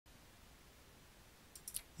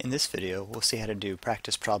In this video, we'll see how to do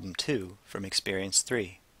practice problem 2 from experience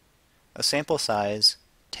 3. A sample size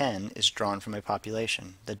 10 is drawn from a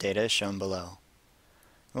population. The data is shown below.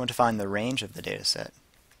 We want to find the range of the data set.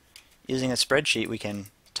 Using a spreadsheet, we can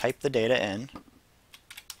type the data in,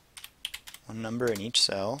 one number in each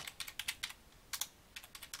cell,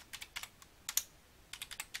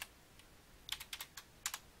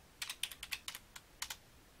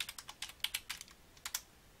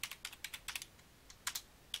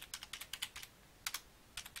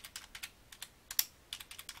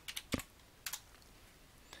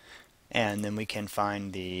 and then we can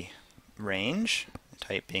find the range,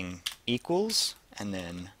 typing equals, and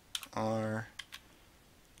then R.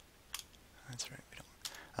 That's right.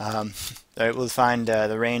 We'll find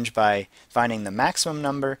the range by finding the maximum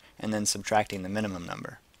number and then subtracting the minimum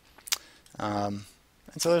number. And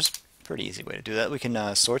so there's a pretty easy way to do that. We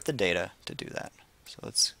can sort the data to do that. So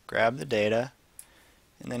let's grab the data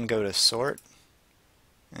and then go to sort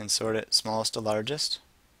and sort it smallest to largest.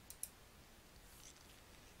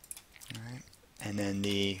 Alright. And then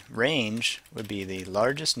the range would be the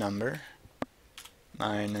largest number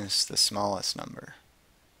minus the smallest number.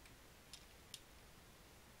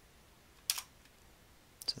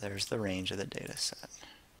 So there's the range of the data set.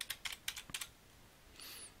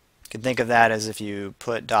 You can think of that as if you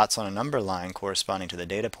put dots on a number line corresponding to the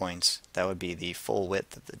data points, that would be the full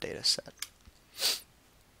width of the data set.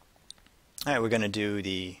 Alright, we're going to do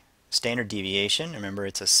the standard deviation. Remember,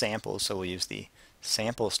 it's a sample, so we'll use the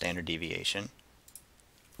sample standard deviation.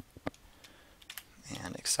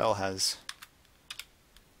 And Excel has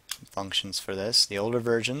some functions for this. The older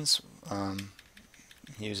versions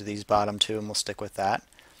use these bottom two, and we'll stick with that.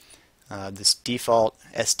 This default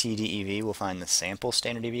stdev will find the sample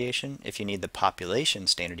standard deviation. If you need the population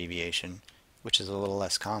standard deviation, which is a little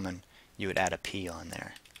less common, you would add a p on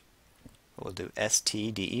there. We'll do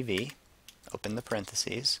stdev, open the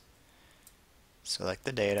parentheses, select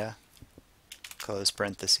the data, close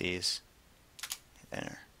parentheses, hit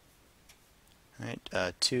enter. Right,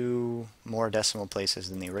 2 more decimal places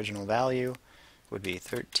than the original value would be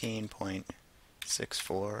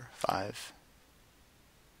 13.645.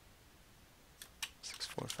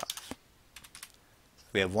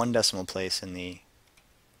 We have 1 decimal place in the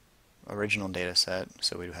original data set,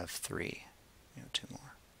 so we would have 3. 2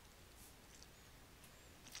 more.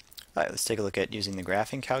 Alright, let's take a look at using the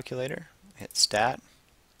graphing calculator. Hit Stat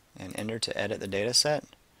and Enter to edit the data set.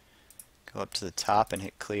 Go up to the top and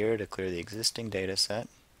hit Clear to clear the existing data set.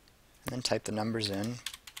 And then type the numbers in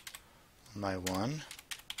one by one.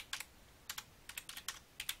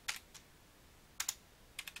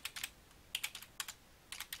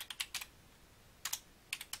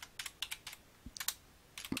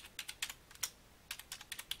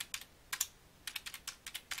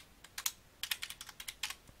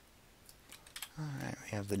 Alright,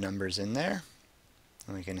 we have the numbers in there.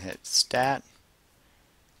 And we can hit Stat,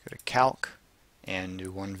 go to Calc, and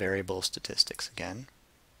do one variable statistics again.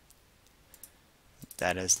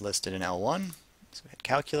 That is listed in L1, so we hit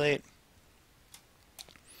Calculate.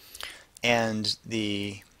 And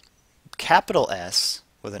the capital S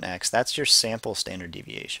with an X, that's your sample standard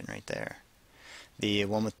deviation right there. The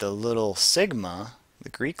one with the little sigma, the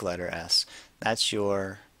Greek letter S, that's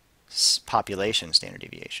your population standard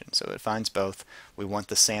deviation. So it finds both. We want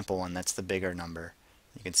the sample one, that's the bigger number.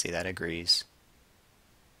 You can see that agrees.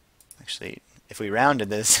 Actually, if we rounded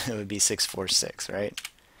this, it would be 646, right?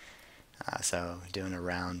 So doing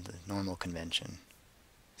around the normal convention,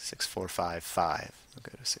 6455. We'll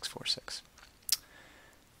go to 646.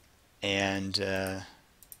 And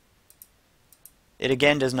it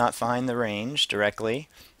again does not find the range directly,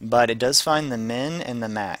 but it does find the min and the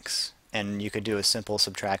max. And you could do a simple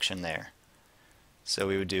subtraction there. So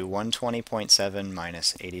we would do 120.7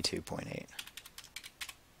 minus 82.8.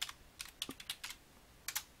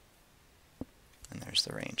 And there's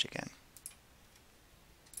the range again.